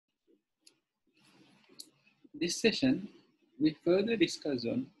This session, we further discuss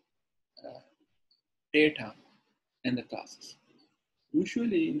on data and the classes.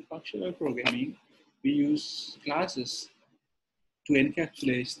 Usually in functional programming, we use classes to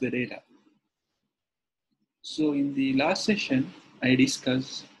encapsulate the data. So in the last session, I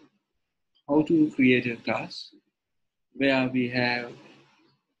discussed how to create a class where we have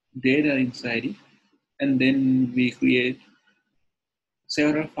data inside it, and then we create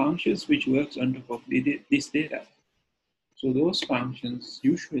several functions which works on top of this data. So those functions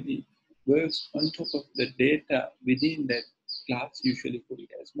usually works on top of the data within that class, usually called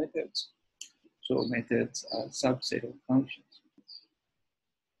as methods. So methods are a subset of functions.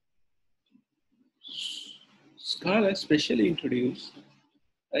 Scala specially introduced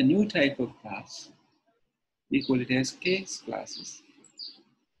a new type of class. We call it as case classes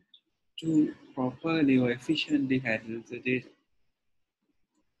to properly or efficiently handle the data.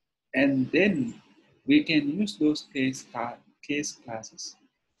 And then we can use those case classes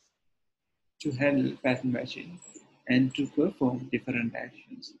to handle pattern matching and to perform different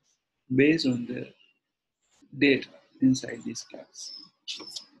actions based on the data inside this class.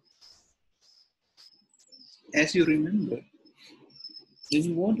 As you remember, when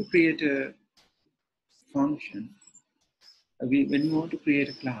you want to create a function, when you want to create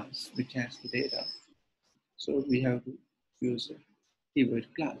a class which has the data, so we have to use a keyword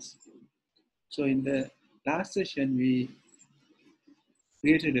class. So in the last session, we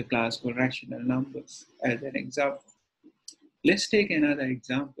created a class called rational numbers as an example. Let's take another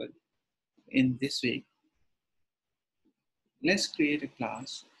example in this way. Let's create a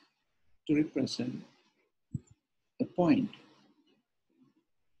class to represent a point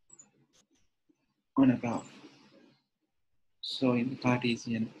on a graph. So in the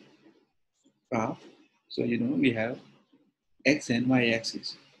Cartesian graph, so we have x and y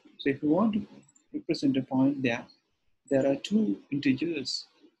axis. So if you want to represent a point there are two integers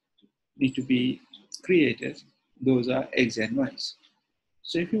need to be created. Those are x and y's.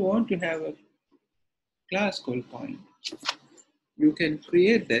 So if you want to have a class called point, you can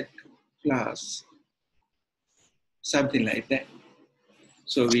create that class something like that.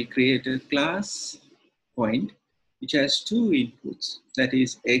 So we create a class point which has two inputs, that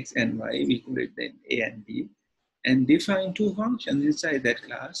is x and y. We call it then a and b, and define two functions inside that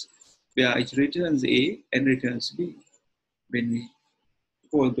class where it returns a and returns b when we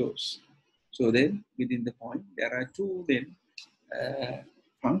call those. So then within the point there are two then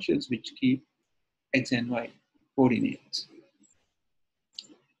functions which keep x and y coordinates.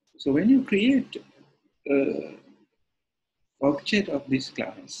 So when you create an object of this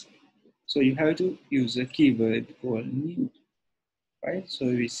class, so you have to use a keyword called new, right? So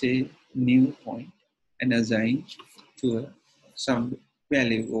we say new point and assign to some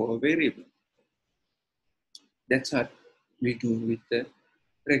value or variable. That's what we do with the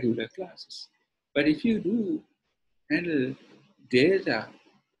regular classes. But if you do handle data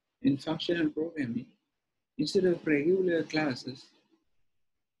in functional programming, instead of regular classes,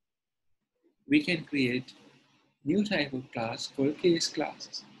 we can create new type of class called case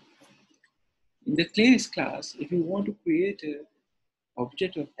classes. In the case class, if you want to create an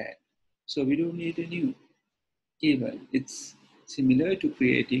object of that, so we don't need a new keyword. It's similar to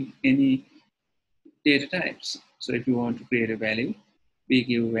creating any data types. So if you want to create a value, we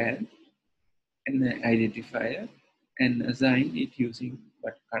give val and an identifier and assign it using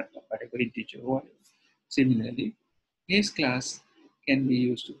whatever integer value. Similarly, case class can be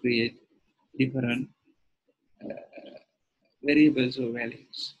used to create different variables or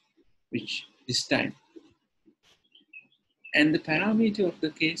values, which this time. And the parameter of the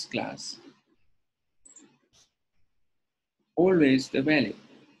case class, always the value.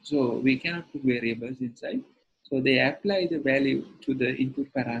 So we cannot put variables inside. So they apply the value to the input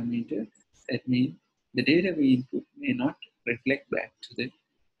parameter. That means the data we input may not reflect back to the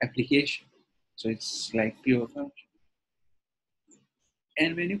application. So it's like pure function.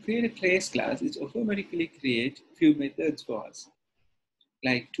 And when you create a case class, it automatically creates few methods for us,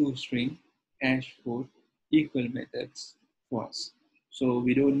 like toString, hash code, equal methods for us. So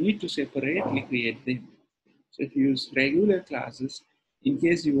we don't need to separately create them. So if you use regular classes, in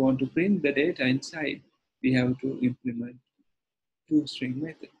case you want to print the data inside, we have to implement toString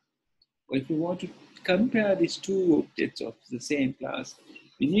method. Or if you want to compare these two objects of the same class,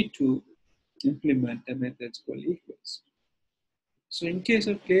 we need to implement a method called equals. So in case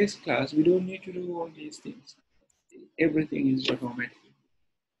of case class, we don't need to do all these things. Everything is automatic.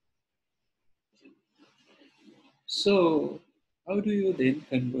 So how do you then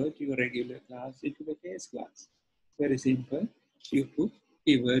convert your regular class into the case class? Very simple. You put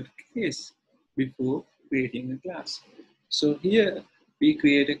keyword case before creating a class. So here we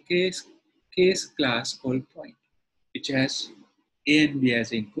create a case class called point, which has a and b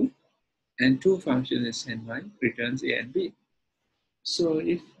as input, and two functions s and y returns a and b. So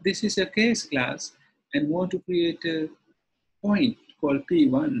if this is a case class and want to create a point called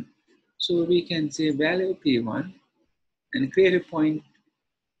p1, so we can say value p1 and create a point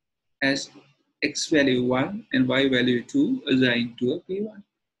as x value 1 and y value 2 assigned to a p1.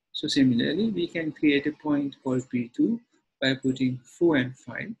 So similarly, we can create a point called p2 by putting 4 and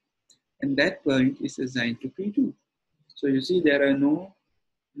 5, and that point is assigned to p2. So you see there are no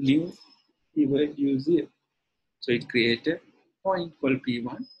new keyword used here. So it creates a point called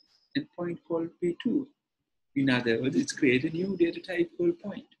p1 and point called p2. In other words, it's created a new data type called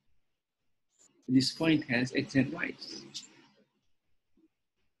point. This point has x and y.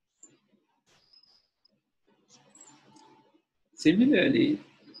 Similarly,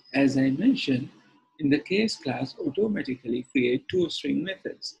 as I mentioned, in the case class automatically create two string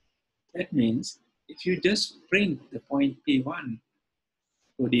methods. That means if you just print the point p1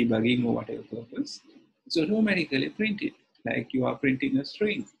 for debugging or whatever purpose, it's automatically printed like you are printing a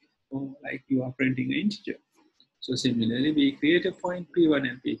string or like you are printing an integer. So similarly, we create a point p1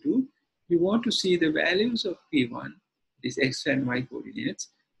 and p2. You want to see the values of p1, these x and y coordinates,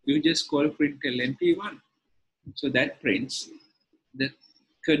 you just call println p1. So that prints the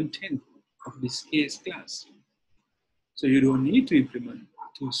content of this case class. So you don't need to implement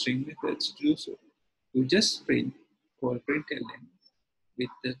two string methods to do so. You just print call println with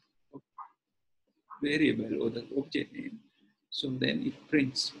the variable or the object name. So then it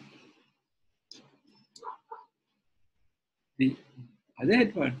prints. The other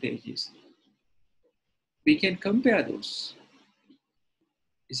advantage is we can compare those.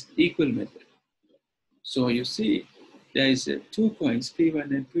 It's equal method. So you see there is two points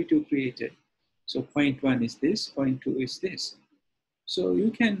P1 and P2 created. So point 1 is this, point 2 is this. So you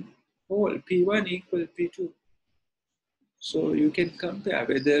can call P1 equal P2. So you can compare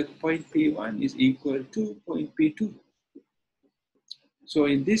whether point P1 is equal to point P2. So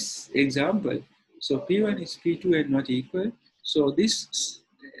in this example, so P1 is P2 and not equal. So this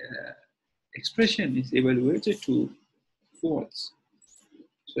expression is evaluated to false.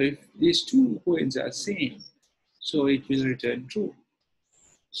 So if these two points are same, so it will return true.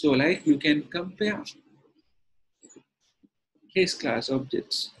 So like you can compare case class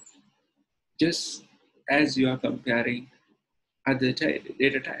objects just as you are comparing other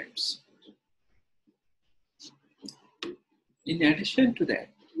data types. In addition to that,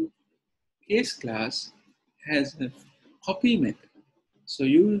 case class has a copy method. So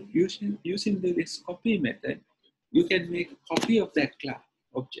you using this copy method, you can make a copy of that class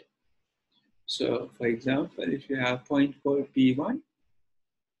object. So for example, if you have a point called P1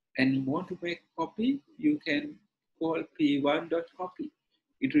 and you want to make a copy, you can call P1.copy.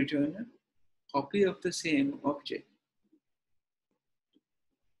 It returns a copy of the same object.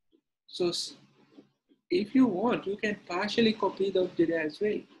 So if you want, you can partially copy the object as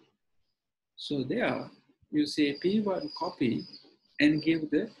well. So there you say P1 copy and give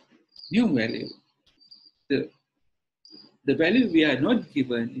the new value. The value we are not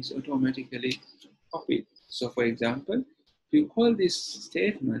given is automatically copied. So for example, if you call this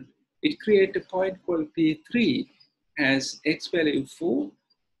statement, it creates a point called P3 as x value 4,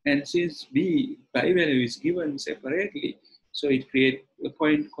 and since by value is given separately, so it creates a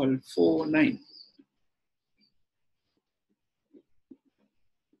point called 4, 9.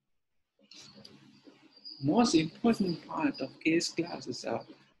 Most important part of case classes are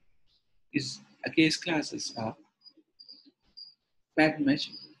pattern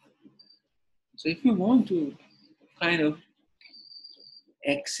matching. So if you want to kind of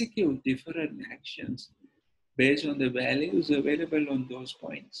execute different actions based on the values available on those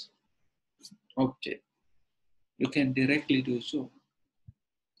points object, you can directly do so.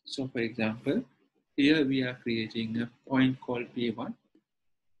 So for example, here we are creating a point called P1,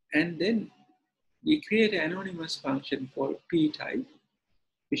 and then we create an anonymous function called P-type,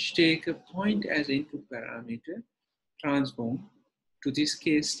 which take a point as input parameter, transform to this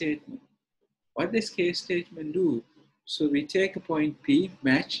case statement. What this case statement do? So we take a point P,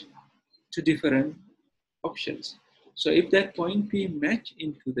 match to different options. So if that point P match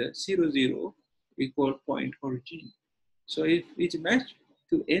into the 0, 0, we call point origin. So if it match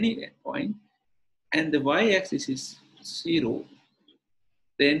to any point and the y-axis is 0,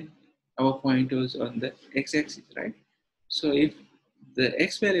 then our pointers on the x-axis, right? So if the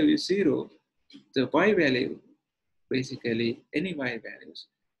x value is 0, the y value, basically any y values,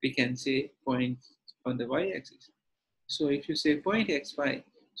 we can say points on the y-axis. So if you say point xy,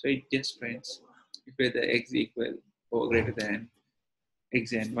 so it just prints whether x equal or greater than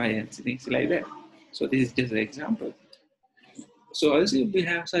x and y and things like that. So this is just an example. So assume we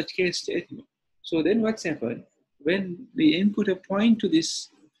have such case statement. So then what's happened? When we input a point to this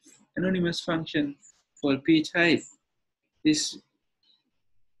anonymous function called p type, this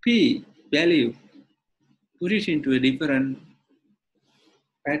p value put it into a different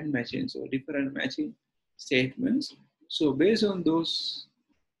pattern matching, so different matching statements. So based on those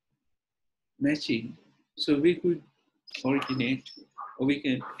matching, so we could originate or we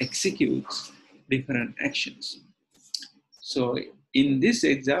can execute different actions. So in this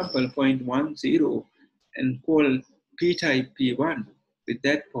example, point 1, 0, and call p type p1 with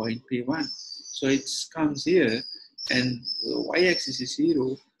that point p1. So it comes here and the y-axis is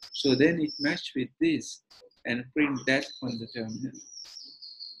 0. So then it match with this and print that on the terminal.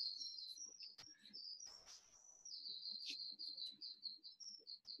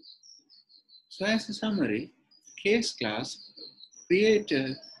 So as a summary, case class create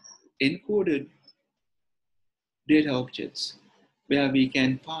encoded data objects where we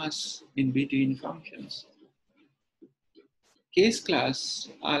can pass in between functions. Case class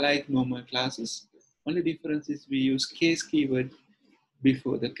are like normal classes. Only difference is we use case keyword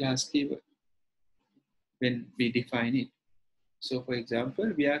before the class keyword when we define it. So for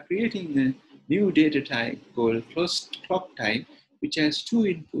example, we are creating a new data type called clock time, which has two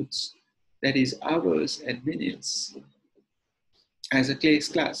inputs, that is hours and minutes, as a case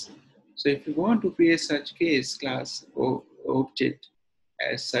class. So if you want to create such case class or object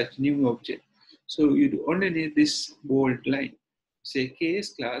as such new object, so you only need this bold line. Say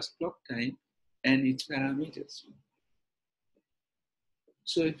case class clock time and its parameters.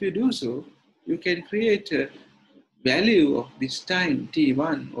 So if you do so, you can create a value of this time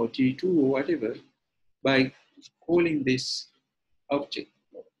t1 or t2 or whatever by calling this object.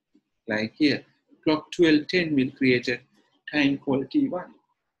 Like here, clock 12:10 will create a time called t1.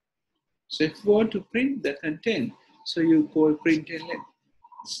 So if you want to print the content, so you call println,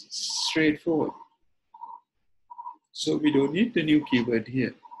 straightforward. So we don't need the new keyword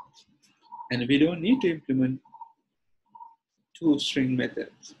here. And we don't need to implement two string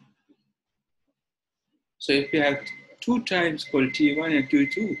methods. So if you have two times called t1 and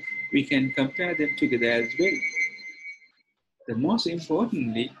t2, we can compare them together as well. The most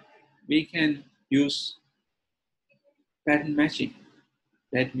importantly, we can use pattern matching.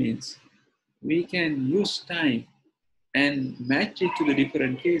 That means we can use time and match it to the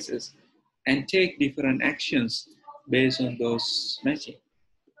different cases and take different actions based on those matching.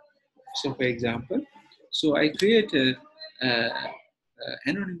 So for example, so I created an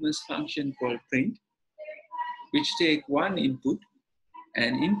anonymous function called print, which take one input,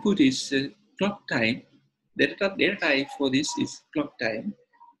 and input is clock time. Data type for this is clock time.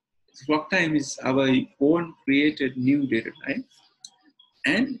 Clock time is our own created new data type.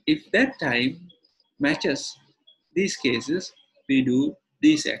 And if that time matches these cases, we do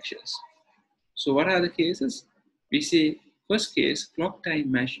these actions. So what are the cases? We say first case, clock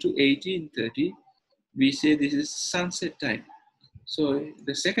time matched to 18:30. We say this is sunset time. So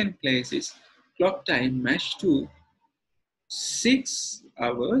the second place is clock time matched to 6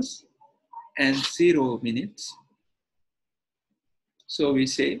 hours and 0 minutes. So we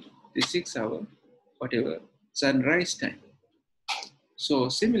say the 6 hour, whatever, sunrise time. So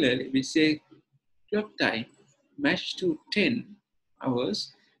similarly, we say clock time matched to 10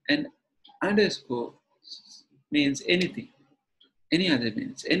 hours and underscore means anything, any other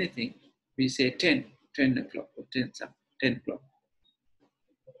means anything. We say 10 o'clock or 10 o'clock.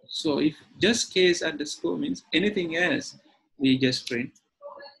 So if just case underscore means anything else, we just print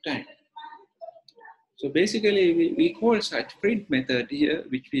time. So basically we call such print method here,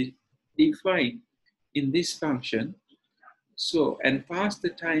 which we define in this function. So, and pass the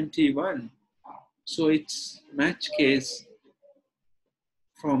time t1. So it's match case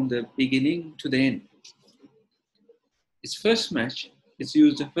from the beginning to the end. It's first match, it's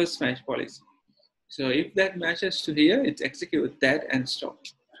used the first match policy. So if that matches to here, it executes that and stop.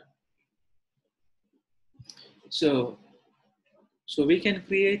 So we can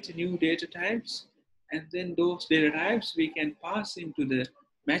create new data types, and then those data types we can pass into the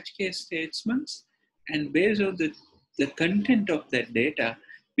match case statements, and based on the content of that data,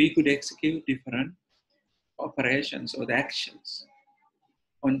 we could execute different operations or the actions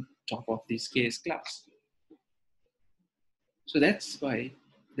on top of this case class. So that's why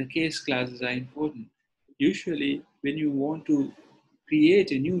the case classes are important. Usually, when you want to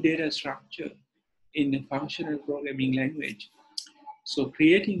create a new data structure in a functional programming language, so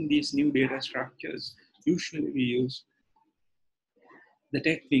creating these new data structures, usually we use the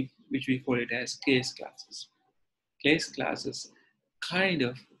technique which we call it as case classes. Case classes kind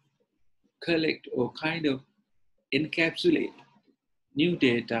of collect or kind of encapsulate new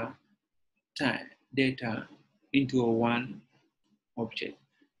data into a one object.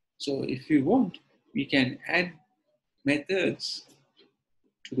 So if you want, we can add methods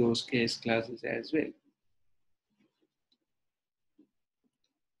to those case classes as well.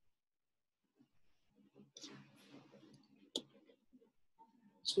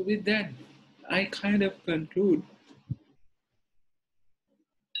 So with that, I kind of conclude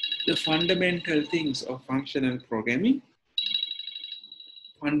the fundamental things of functional programming,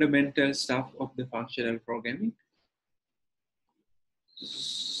 fundamental stuff of the functional programming.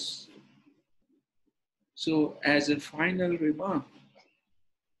 So as a final remark,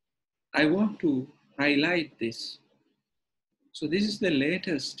 I want to highlight this. So this is the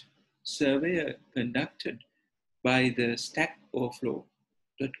latest survey conducted by the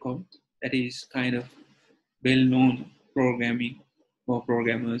stackoverflow.com, that is kind of well-known programming or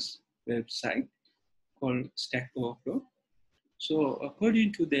programmers website called Stack Overflow. So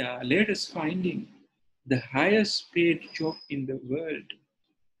according to their latest finding, the highest paid job in the world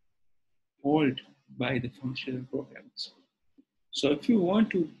held by the functional programmers. So if you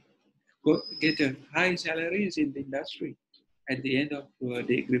want to get a high salaries in the industry at the end of your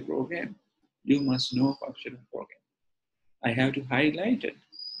degree program, you must know functional programming. I have to highlight it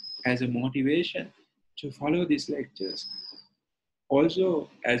as a motivation to follow these lectures, also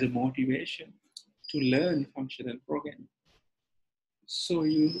as a motivation to learn functional programming. So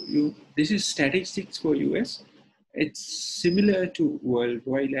this is statistics for US. It's similar to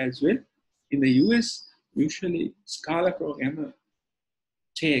worldwide as well. In the US, usually Scala programmer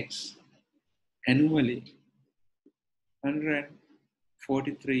takes annually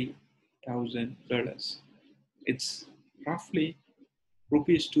 $143,000. It's roughly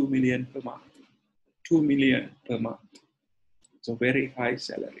rupees 2 million per month. 2 million per month. It's a very high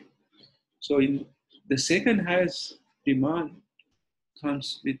salary. So in the second highest demand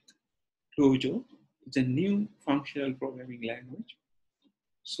comes with Clojure. It's a new functional programming language.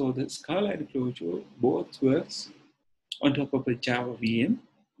 So the Scala and Clojure both works on top of a Java VM.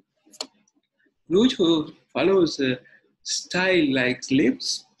 Clojure follows a style like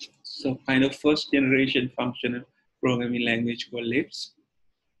Lisp, so kind of first generation functional programming language called Lisp.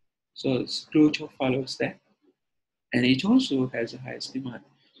 So Clojure follows that, and it also has the highest demand.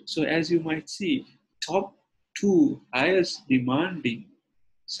 So as you might see, top two highest demanding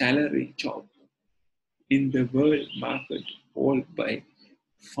salary job in the world market all by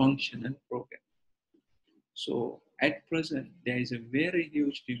functional program. So at present, there is a very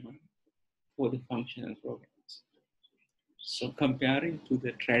huge demand for the functional programs. So comparing to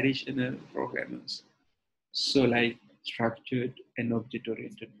the traditional programmers, so like structured and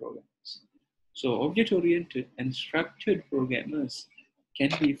object-oriented programs. So object-oriented and structured programmers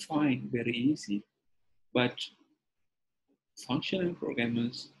can be fine very easy, but functional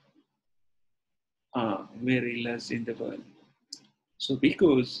programmers are very less in the world. So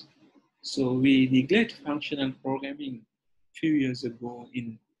we neglect functional programming a few years ago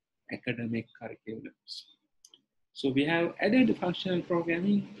in academic curriculums. So we have added functional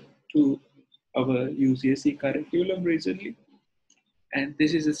programming to our UCSC curriculum recently. And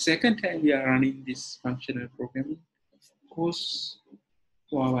this is the second time we are running this functional programming course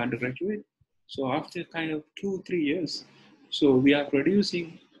for our undergraduate. So after kind of 2-3 years, so we are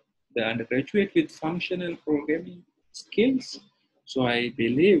producing the undergraduate with functional programming skills. So I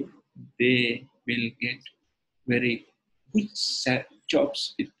believe they will get very good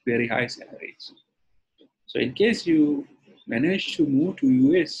jobs with very high salaries. So in case you manage to move to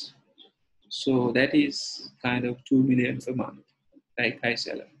US, so that is kind of 2 million per month, like high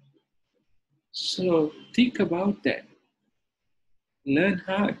salary. So think about that. Learn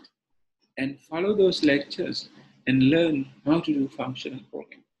hard and follow those lectures and learn how to do functional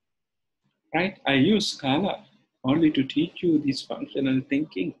programming. Right? I use Scala only to teach you this functional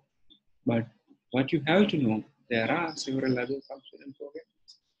thinking, but what you have to know, there are several other functional programs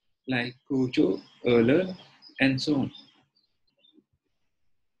like Kojo, Erlang, and so on.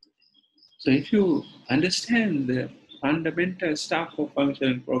 So if you understand the fundamental stuff of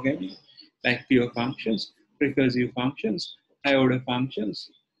functional programming, like pure functions, recursive functions, high order functions,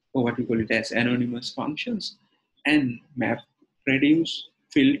 or what we call it as anonymous functions, and map, reduce,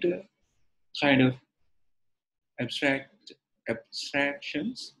 filter, kind of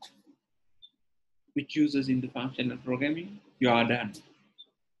abstractions, which uses in the functional programming, you are done.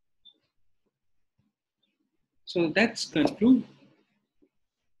 So that's conclude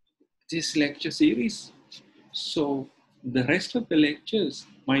this lecture series. So The rest of the lectures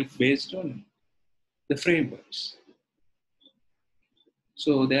might be based on the frameworks.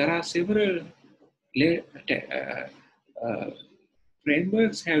 So there are several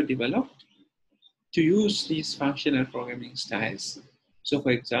frameworks have developed to use these functional programming styles. So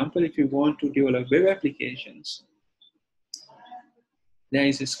for example, if you want to develop web applications, there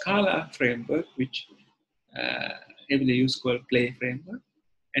is a Scala framework which heavily used called Play framework.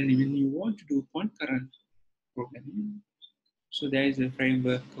 And when you want to do concurrent programming, so there is a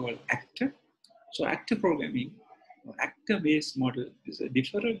framework called Actor. So actor programming or actor-based model is a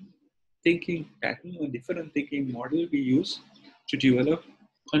different thinking pattern or different thinking model we use to develop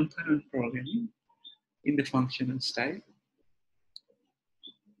concurrent programming in the functional style.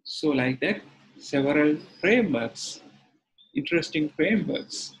 So like that, several frameworks, interesting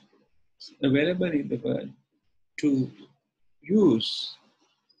frameworks available in the world to use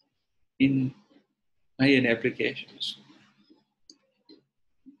in high-end applications.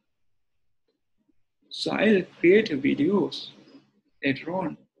 So I'll create a videos later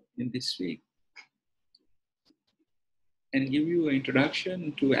on in this week and give you an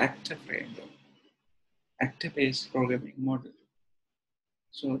introduction to actor framework, actor-based programming model.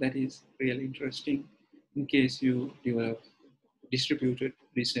 So that is really interesting in case you develop distributed,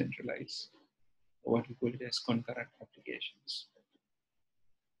 decentralized, or what we call it as concurrent applications.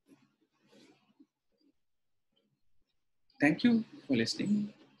 Thank you for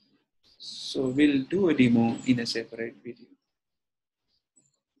listening. So we'll do a demo in a separate video.